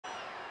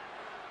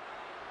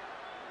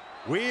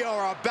We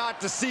are about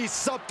to see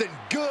something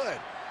good.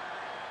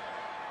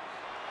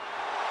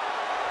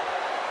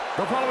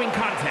 The following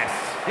contest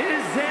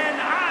is an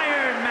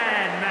Iron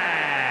Man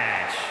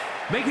match.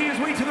 Making his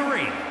way to the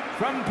ring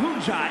from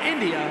Punjab,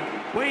 India,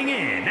 weighing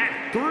in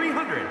at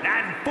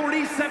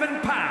 347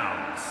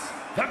 pounds,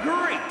 the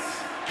Great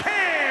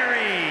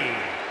Khali.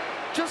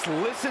 Just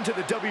listen to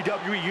the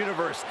WWE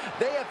Universe.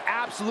 They have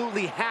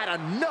absolutely had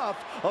enough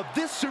of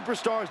this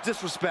superstar's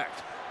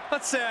disrespect.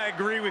 Let's say I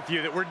agree with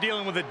you that we're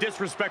dealing with a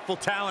disrespectful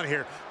talent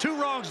here. Two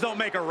wrongs don't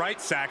make a right,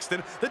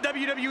 Saxton. The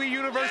WWE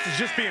Universe is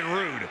just being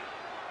rude.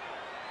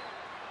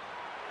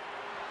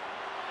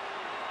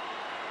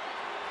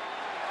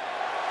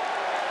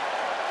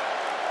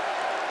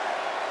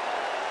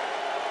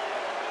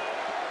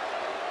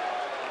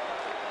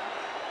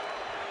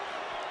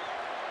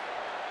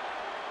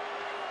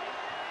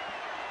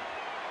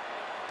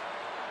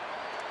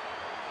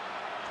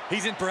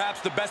 He's in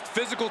perhaps the best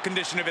physical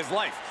condition of his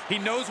life. He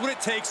knows what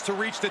it takes to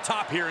reach the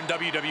top here in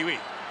WWE.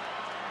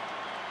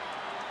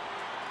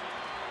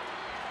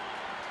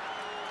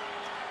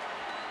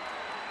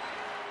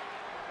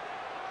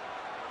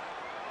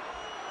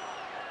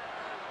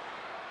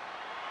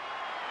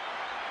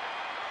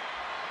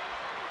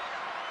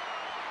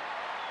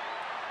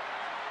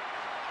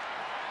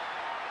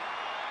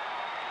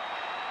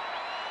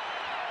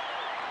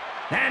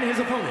 And his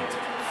opponent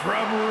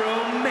from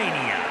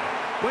Romania,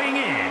 weighing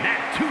in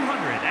at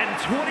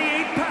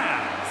 228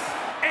 pounds,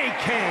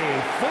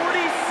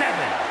 AK-47.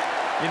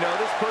 You know,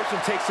 this person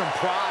takes some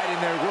pride in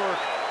their work,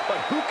 but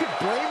who could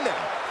blame them?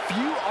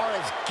 Few are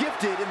as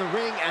gifted in the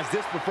ring as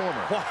this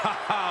performer.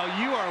 Wow,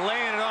 you are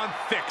laying it on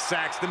thick,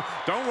 Saxton.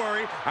 Don't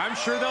worry, I'm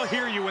sure they'll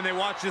hear you when they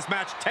watch this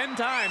match 10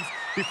 times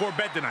before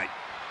bed tonight.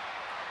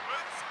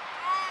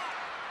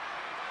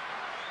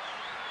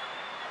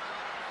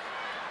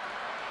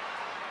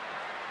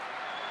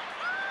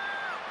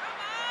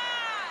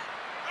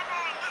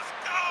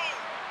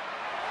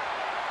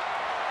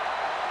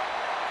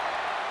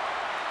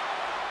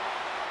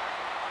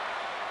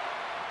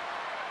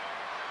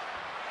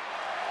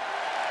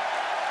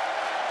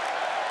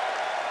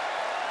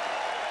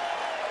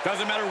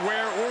 Doesn't matter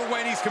where or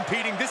when he's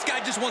competing, this guy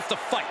just wants to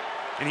fight,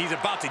 and he's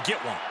about to get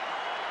one.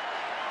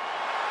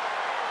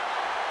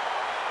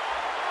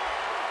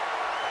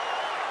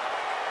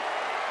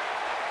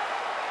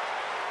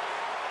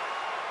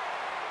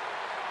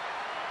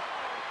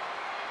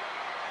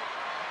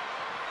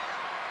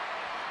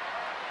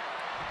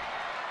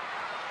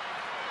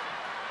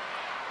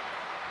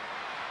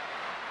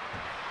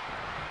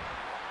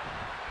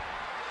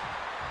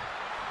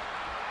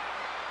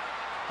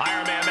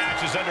 Iron Man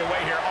match is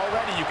underway here.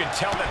 Already you can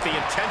tell that the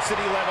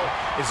intensity level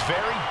is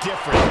very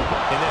different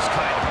in this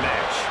kind of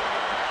match.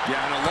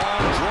 Yeah, in a long,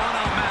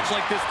 drawn-out match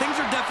like this, things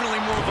are definitely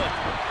more of a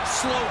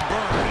slow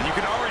burn, and you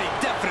can already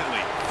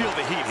definitely feel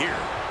the heat here.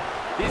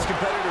 These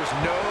competitors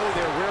know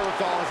their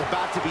wherewithal is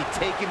about to be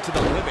taken to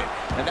the limit,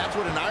 and that's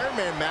what an Iron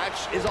Man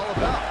match is all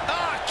about.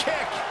 Ah,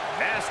 kick!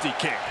 Nasty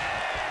kick.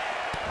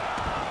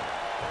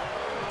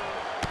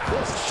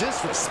 That's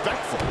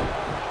disrespectful.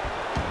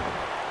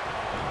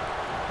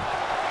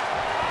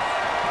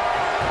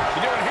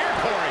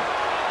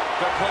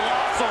 The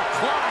colossal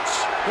clutch.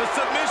 The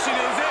submission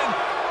is in.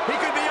 He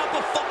could be up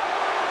a foot.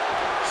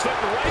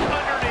 Slipped right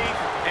underneath,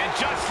 and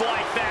just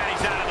like that,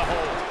 he's out of the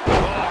hole.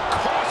 Oh,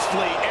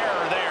 costly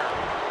error there.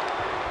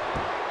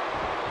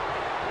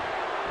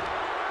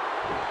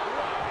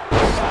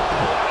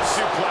 Oh,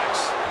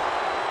 suplex.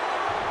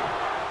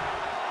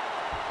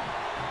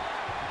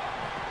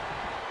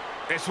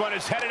 This one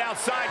is headed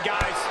outside,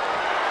 guys.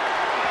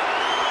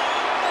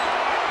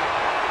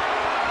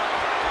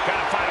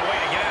 Gotta find a way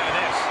to get out of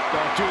this.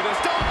 Don't do this.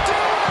 Don't do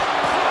it!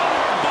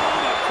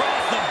 Bomb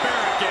across the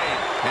barricade.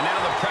 And now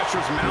the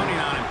pressure's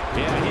mounting on him.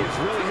 Yeah, he has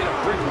really hit a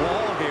brick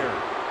wall here.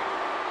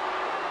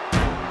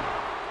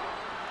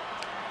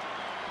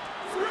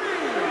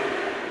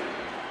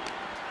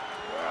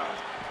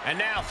 And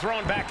now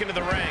thrown back into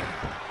the ring.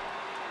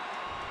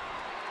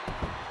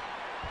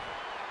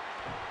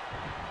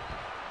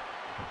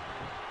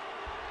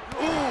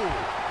 Ooh.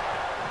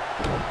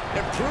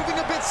 And proving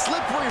a bit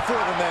slippery for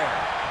them there.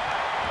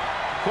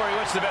 Corey,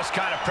 what's the best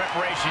kind of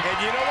preparation? And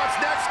you know what's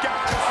next,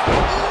 guys?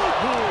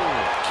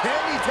 Ooh.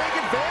 Can he take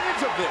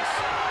advantage of this?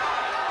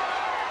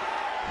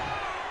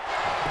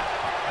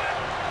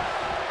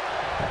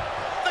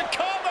 The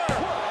cover!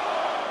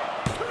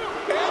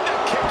 And the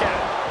kick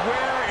out.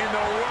 Where in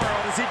the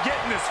world is he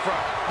getting this from?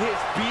 His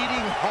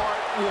beating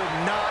heart will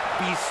not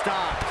be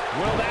stopped.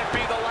 Will that be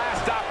the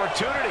last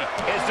opportunity?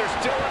 Is there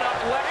still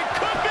enough left?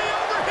 It could be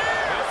over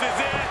here! This is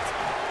it!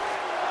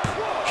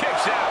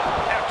 Kicks out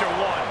after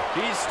one.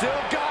 He's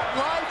still got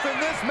life in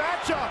this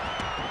matchup.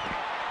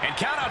 And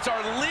countouts are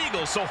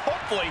legal, so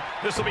hopefully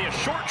this will be a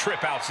short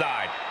trip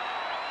outside.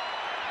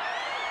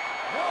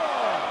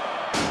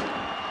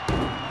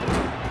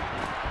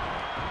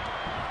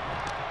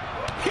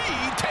 He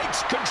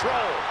takes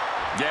control.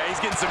 Yeah, he's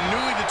getting some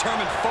newly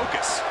determined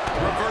focus.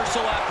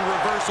 Reversal after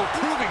reversal,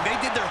 proving they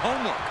did their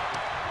homework.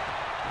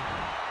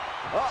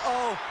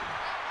 Uh-oh.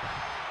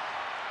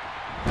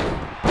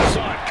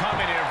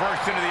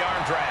 forced into the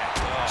arm drag.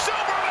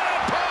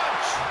 Superman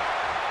punch!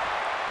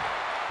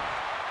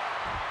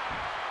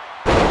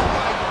 Oh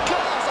my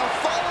gosh, a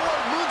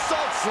follow-up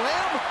moonsault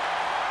slam?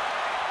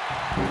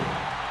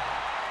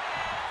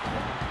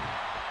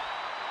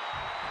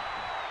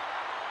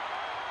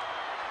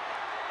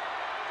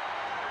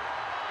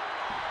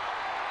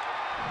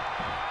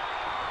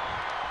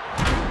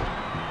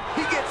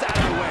 He gets out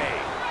of the way.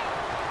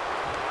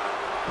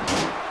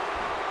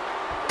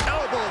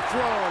 Elbow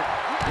throw.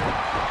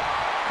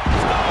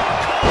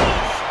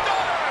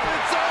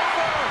 It's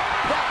over.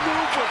 That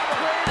move was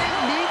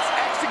planning meets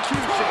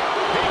execution.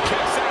 He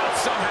kicks out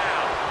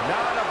somehow.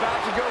 Not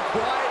about to go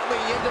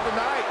quietly into the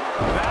night.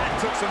 That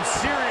took some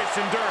serious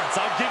endurance,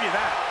 I'll give you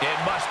that. It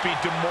must be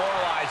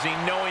demoralizing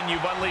knowing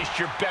you've unleashed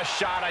your best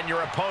shot on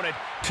your opponent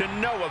to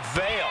no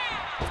avail.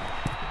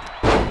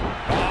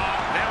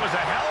 That was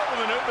a hell of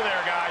a maneuver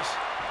there, guys.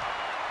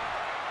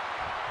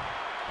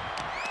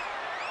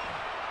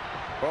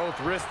 Both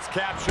wrists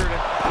captured.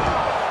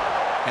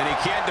 And he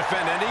can't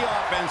defend any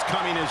offense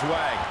coming his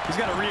way. He's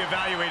got to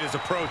reevaluate his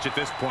approach at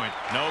this point.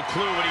 No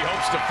clue what he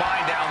hopes to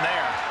find down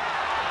there.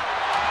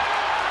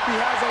 He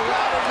has a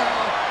ladder now.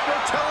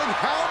 They're telling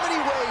how many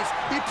ways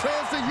he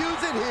plans to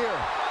use it here.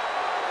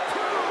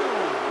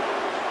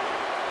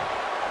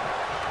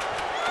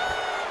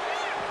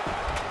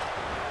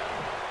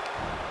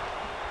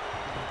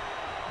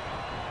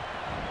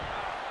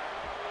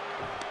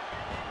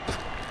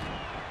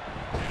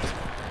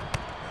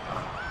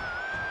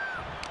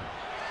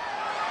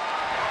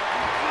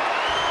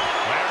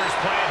 Whatever's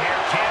playing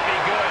here can't be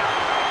good.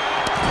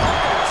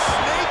 Oh,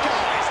 snake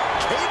eyes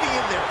caving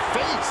in their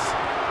face.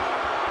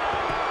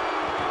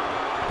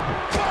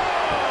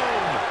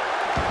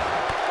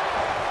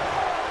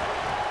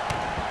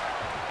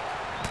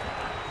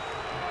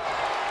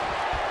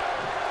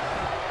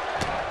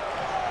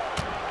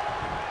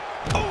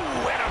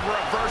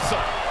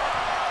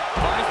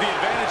 Finds the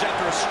advantage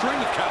after a string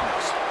of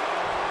counters.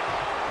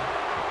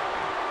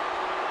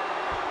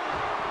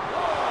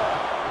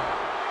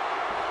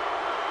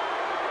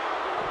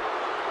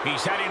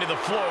 He's heading to the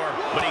floor,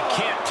 but he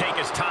can't take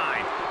his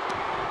time.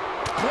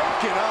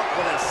 Broken up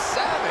with a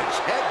savage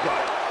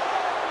headbutt.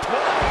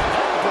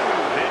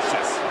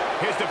 Vicious.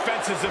 His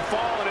defenses have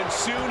fallen, and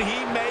soon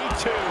he may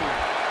too.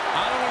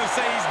 I don't want to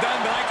say he's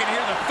done, but I can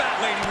hear the fat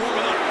lady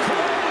warming up.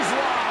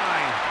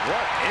 Clothesline.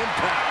 What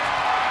impact.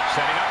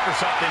 Setting up for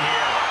something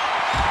here.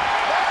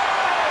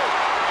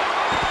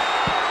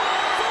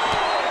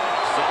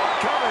 Saw it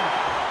coming.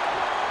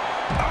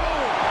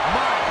 Oh,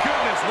 my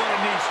goodness, what a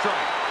knee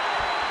strike.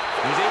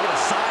 He's able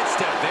to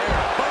sidestep there.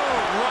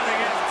 Boom,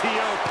 running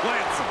STO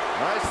plants him.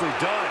 Nicely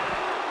done.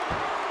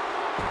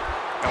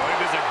 Oh, it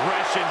is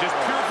aggression, just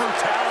pure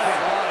brutality.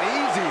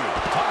 Oh, easy.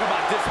 Talk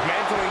about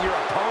dismantling your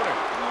opponent.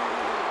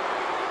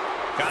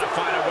 Got to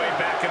find a way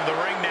back into the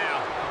ring now.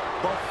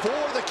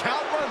 Before the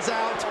count runs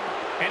out.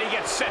 And he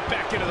gets set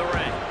back into the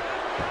ring.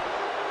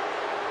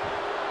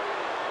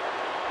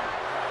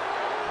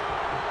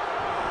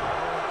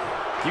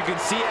 You can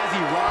see as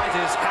he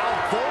rises how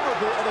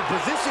vulnerable of a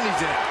position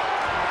he's in.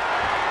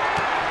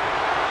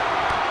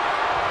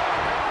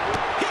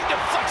 He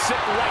deflects it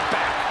right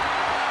back.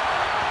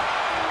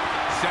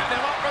 Setting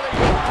him up for the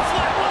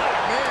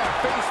flatline. Man,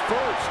 face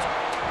first.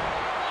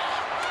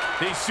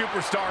 These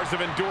superstars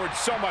have endured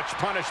so much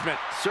punishment.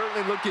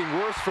 Certainly looking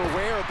worse for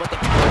wear, but the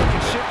tide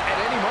can shift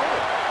at any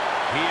moment.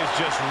 He is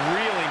just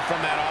reeling from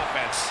that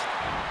offense.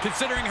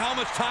 Considering how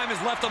much time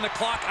is left on the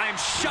clock, I am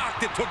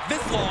shocked it took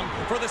this long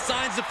for the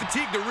signs of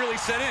fatigue to really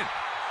set in.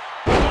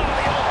 Oh,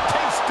 the old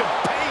taste of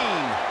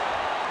pain.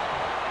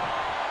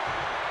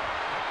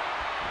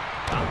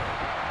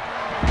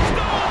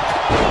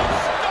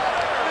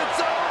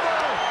 It's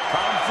over.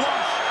 Palm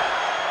flush.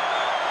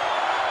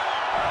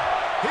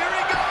 Here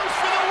he goes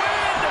for the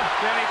win.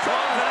 Then he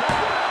closes it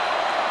out.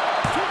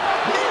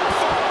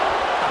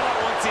 How about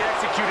once he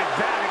executed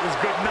that, it was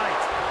good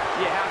night.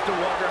 You have to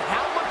wonder,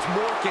 how much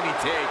more can he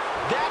take?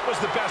 That was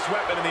the best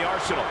weapon in the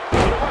arsenal, but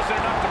it wasn't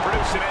enough to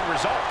produce an end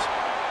result.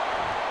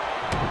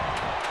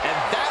 And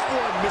that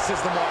one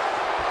misses the mark.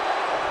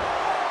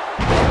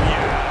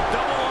 Yeah,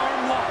 double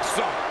arm lock,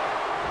 son.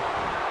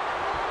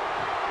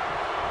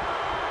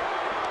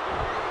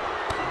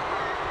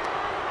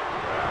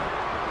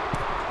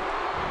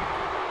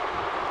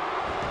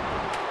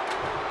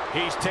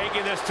 He's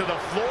taking this to the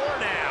floor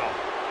now.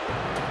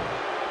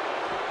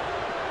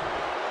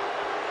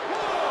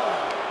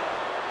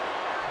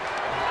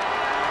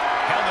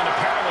 Held in a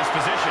perilous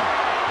position.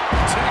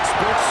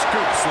 Textbook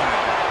scoop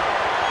slam.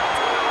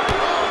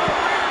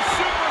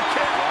 Super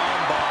kick. From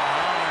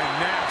behind,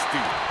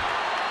 nasty.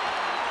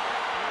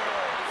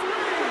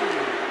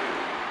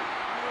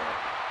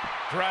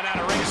 Thrown out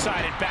of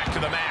ringside and back to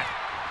the mat.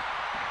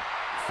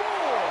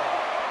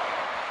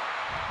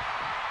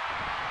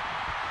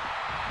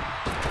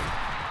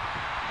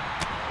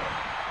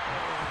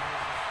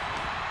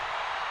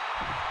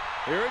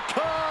 Here it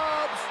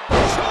comes.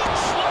 Choke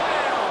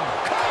slam.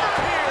 Cover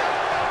here.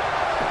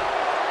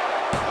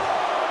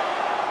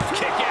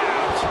 Kick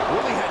out.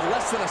 Really had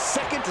less than a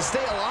second to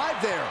stay alive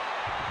there.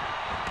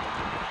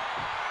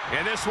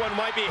 And this one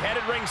might be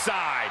headed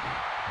ringside.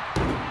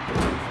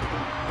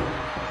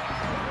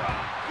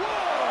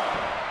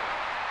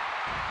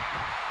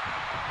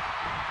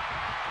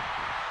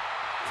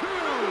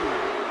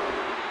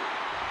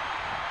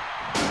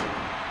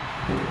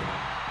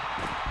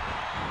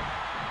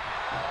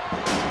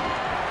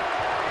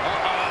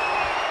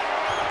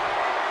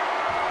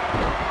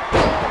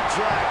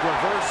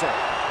 Reversal.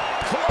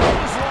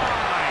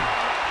 Clothesline.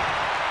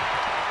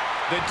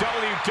 The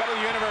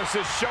WWE Universe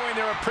is showing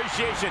their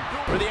appreciation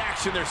for the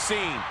action they're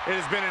seeing. It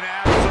has been an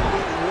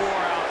absolute war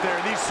out there.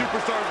 These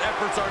superstars'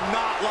 efforts are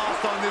not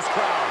lost on this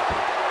crowd.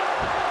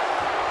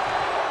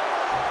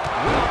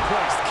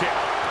 Well-placed kick.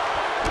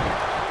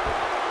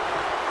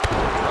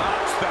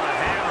 Drops the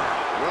hammer.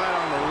 Right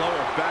on the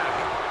lower back.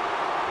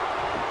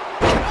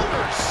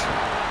 Counters.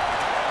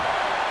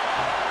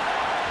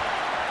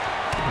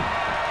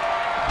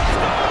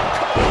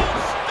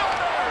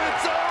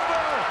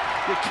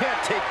 You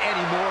can't take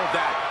any more of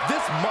that.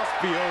 This must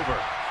be over.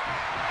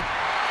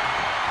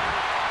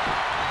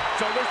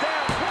 Shoulders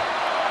down.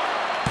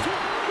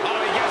 Oh,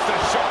 he gets the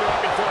shoulder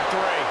up before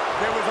 3.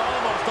 It was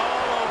almost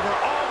all over.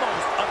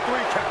 Almost a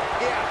 3 count.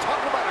 Yeah,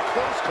 talk about a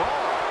close call.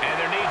 And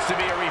there needs to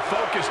be a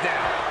refocus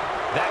now.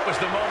 That was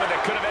the moment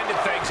that could have ended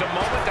things. A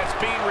moment that's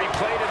being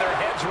replayed in their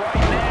heads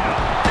right now.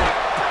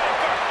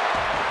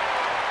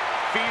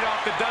 Feed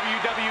off the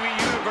WWE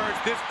Universe.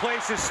 This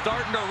place is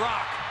starting to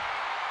rock.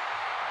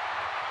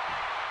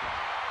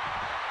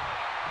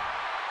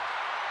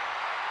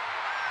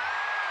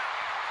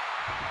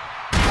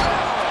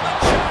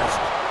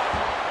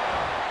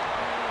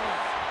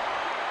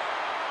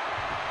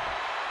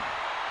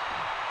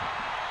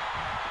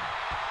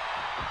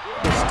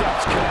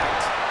 Steps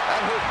connect.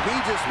 That hurt me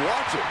just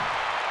watching.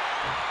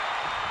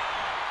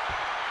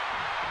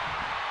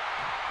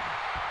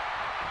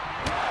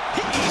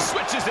 He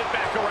switches it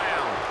back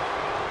around.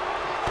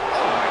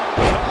 Oh my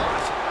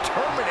gosh.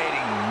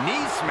 Terminating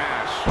knee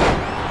smash.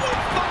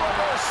 With the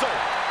reversal.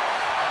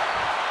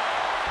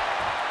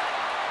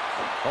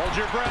 Hold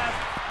your breath.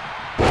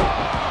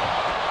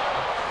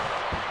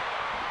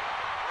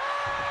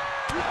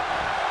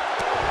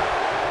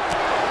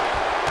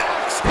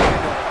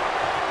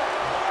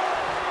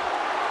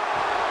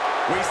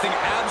 Wasting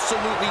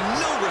absolutely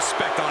no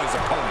respect on his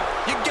opponent.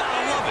 You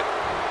gotta love it.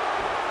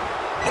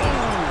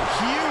 Oh,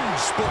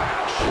 huge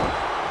splash.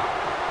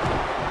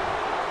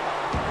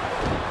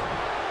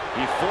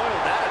 He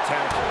foiled that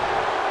attempt.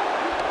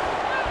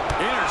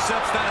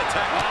 Intercepts that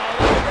attack. Oh,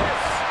 look at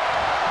this.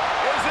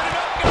 Is it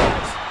enough,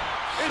 guys?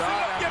 Is it Shot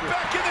enough to get after-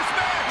 back in this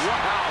match?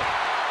 Wow.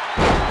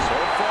 So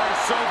far,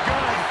 so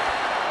good.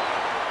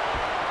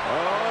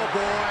 Oh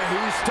boy,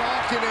 he's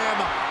stalking him.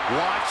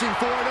 Watching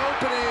for an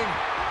opening.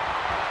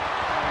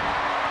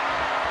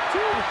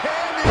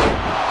 Two-handed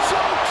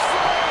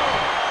chokeslam.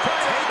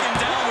 Taken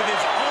down with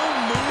his own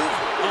move.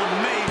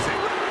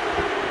 Amazing.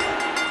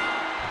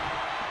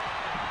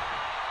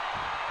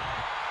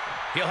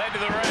 He'll head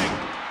to the ring.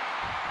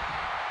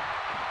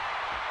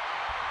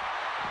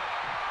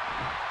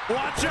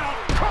 Watch out.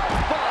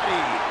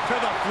 Crossbody To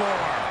the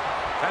floor.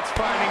 That's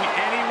finding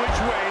any which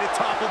way to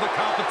topple the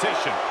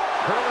competition.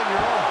 hurling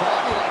your own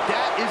body like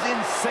that is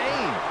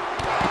insane.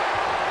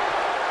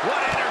 What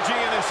energy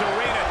in this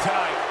arena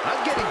tonight.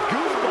 I'm getting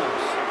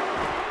goosebumps.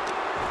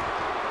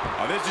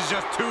 Oh, this is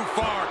just too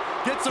far.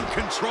 Get some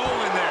control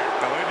in there.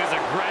 Oh, it is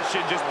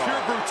aggression, just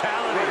pure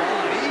brutality.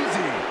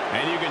 Easy.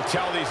 And you can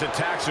tell these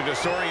attacks are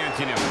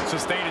disorienting him.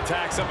 Sustained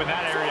attacks up in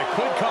that area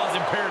could cause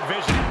impaired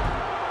vision.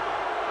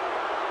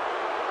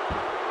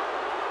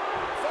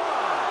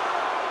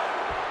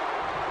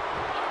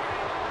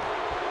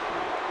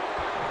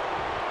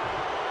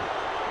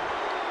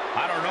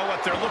 I don't know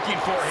what they're looking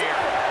for here.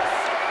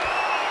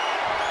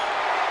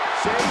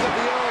 Shades of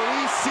the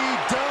OEC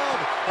dub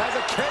as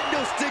a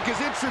kendo stick is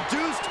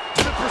introduced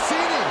to the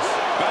proceedings.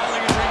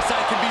 Battling at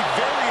ringside can be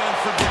very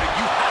unforgiving.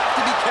 You have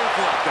to be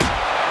careful out there.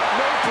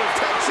 No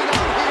protection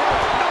out here.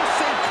 No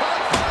safe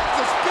confines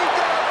to speak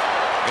of.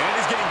 And it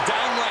is getting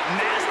downright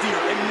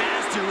nastier and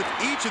nastier with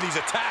each of these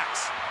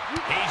attacks.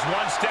 He's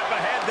one step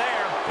ahead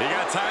there. He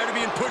got tired of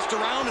being pushed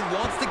around and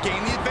wants to gain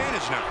the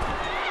advantage now.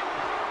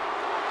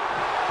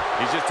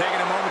 He's just taking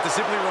a moment to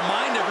simply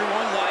remind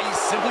everyone why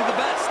he's simply the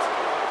best.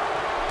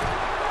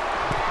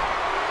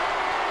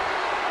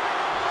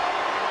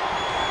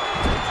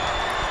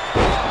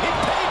 He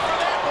paid for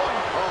that one.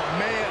 Oh,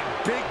 man,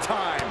 big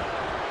time.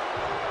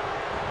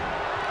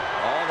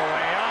 All the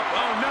way up.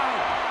 Oh, no.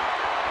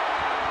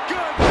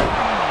 Good.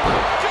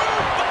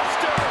 Dude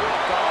buster.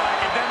 It's all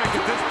academic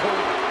at this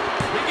point.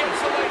 He gets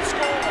the late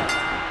score.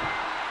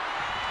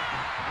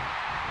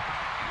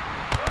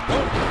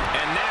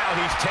 And now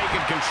he's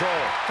taken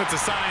control. That's a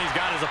sign he's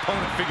got his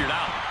opponent figured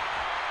out.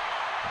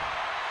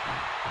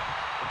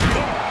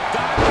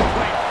 Diving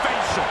plate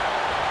facial.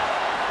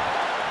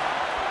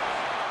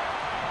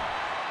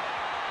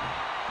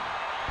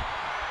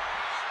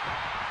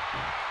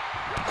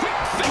 Quick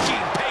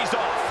thinking pays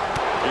off.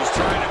 He's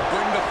trying to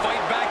bring the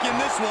fight back in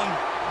this one.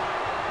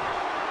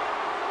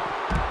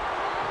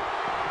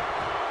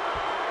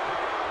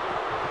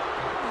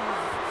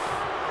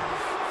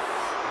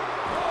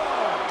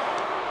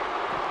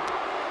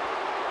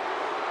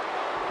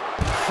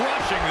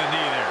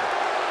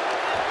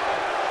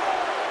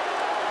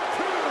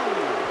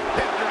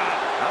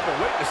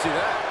 to see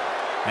that.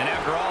 And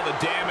after all the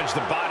damage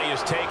the body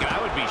has taken, I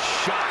would be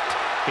shocked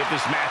if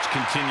this match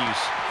continues.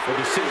 The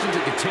decision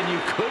to continue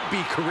could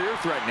be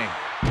career-threatening.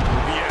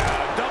 Yeah,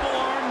 double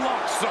arm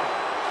lock, son.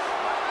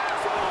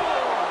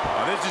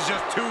 Oh, this is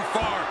just too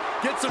far.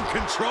 Get some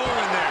control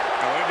in there.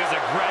 Oh, look at this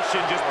aggression,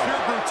 just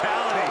pure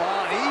brutality. Come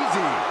on,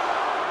 easy.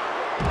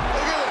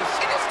 Look at this.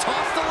 He just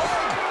tossed the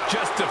leg.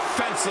 Just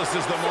defenseless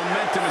as the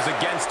momentum is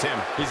against him.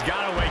 He's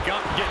got to wake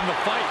up and get in the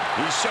fight.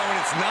 He's showing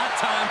it's not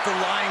time for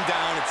lying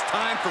down. It's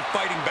time for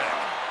fighting back.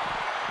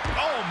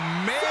 Oh,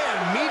 man,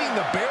 meeting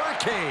the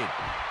barricade.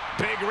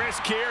 Big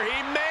risk here.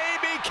 He may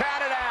be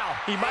counted out.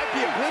 He might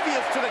be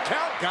oblivious to the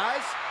count,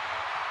 guys.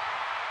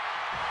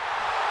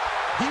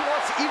 He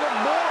wants even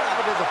more out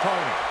of his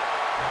opponent.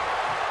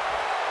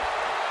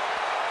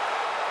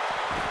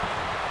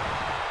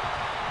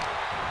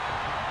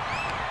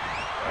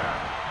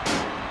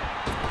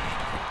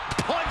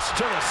 Punch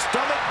to the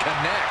stomach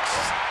connects.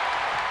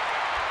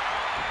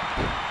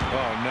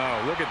 Oh, no,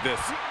 look at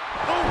this.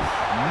 Oof.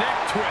 Neck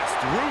twist,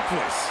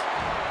 ruthless.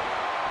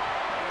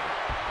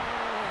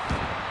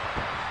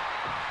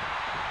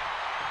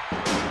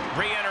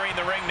 Re-entering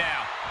the ring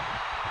now.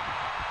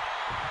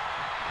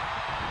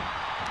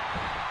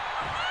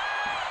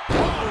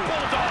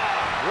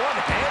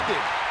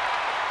 One-handed.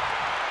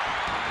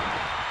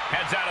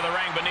 Heads out of the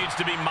ring, but needs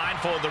to be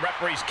mindful of the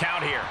referee's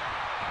count here.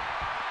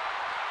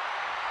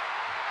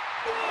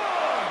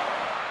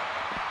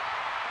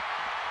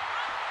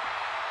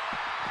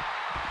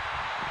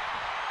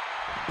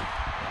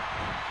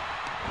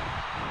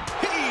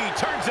 He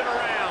turns it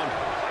around.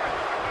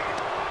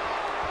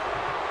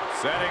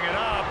 Setting it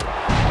up.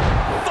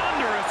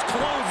 Thunderous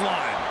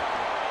clothesline.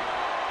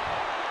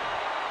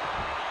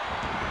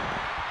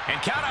 And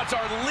countouts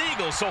are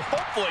legal, so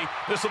hopefully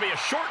this will be a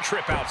short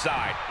trip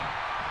outside.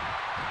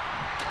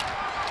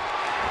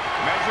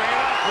 Measuring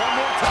it up one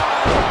more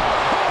time.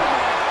 Oh,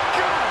 my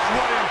gosh,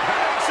 what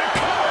impact.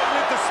 Khali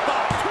with the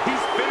spot.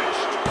 He's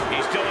finished. He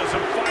still has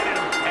some fight in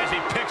him as he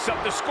picks up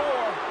the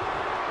score.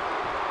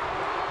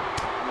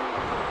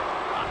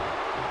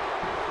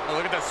 Oh,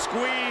 look at the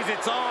squeeze.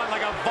 It's on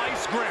like a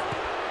vice grip.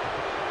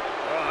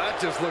 Oh, that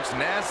just looks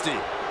nasty.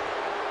 Oh,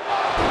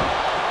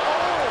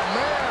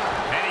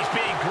 man. And he's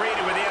being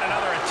greeted with yet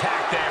another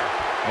attack there.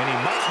 And he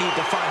might need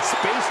to find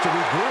space to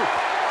regroup.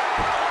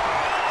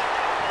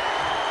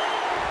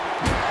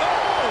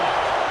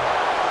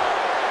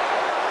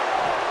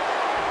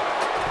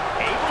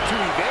 Able to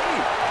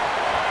evade.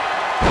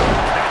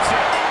 That's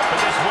it. But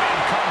this win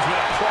comes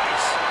with a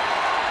price.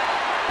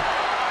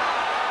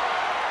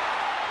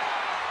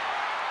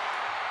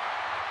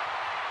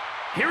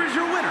 Here is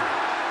your winner,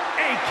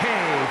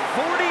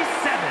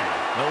 AK-47.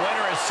 The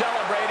winner is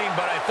celebrating,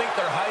 but I think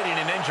they're hiding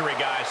an injury,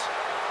 guys.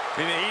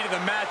 In the heat of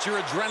the match,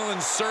 your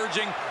adrenaline's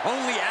surging.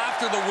 Only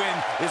after the win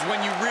is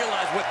when you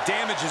realize what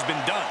damage has been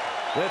done.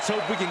 Let's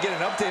hope we can get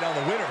an update on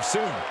the winner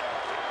soon.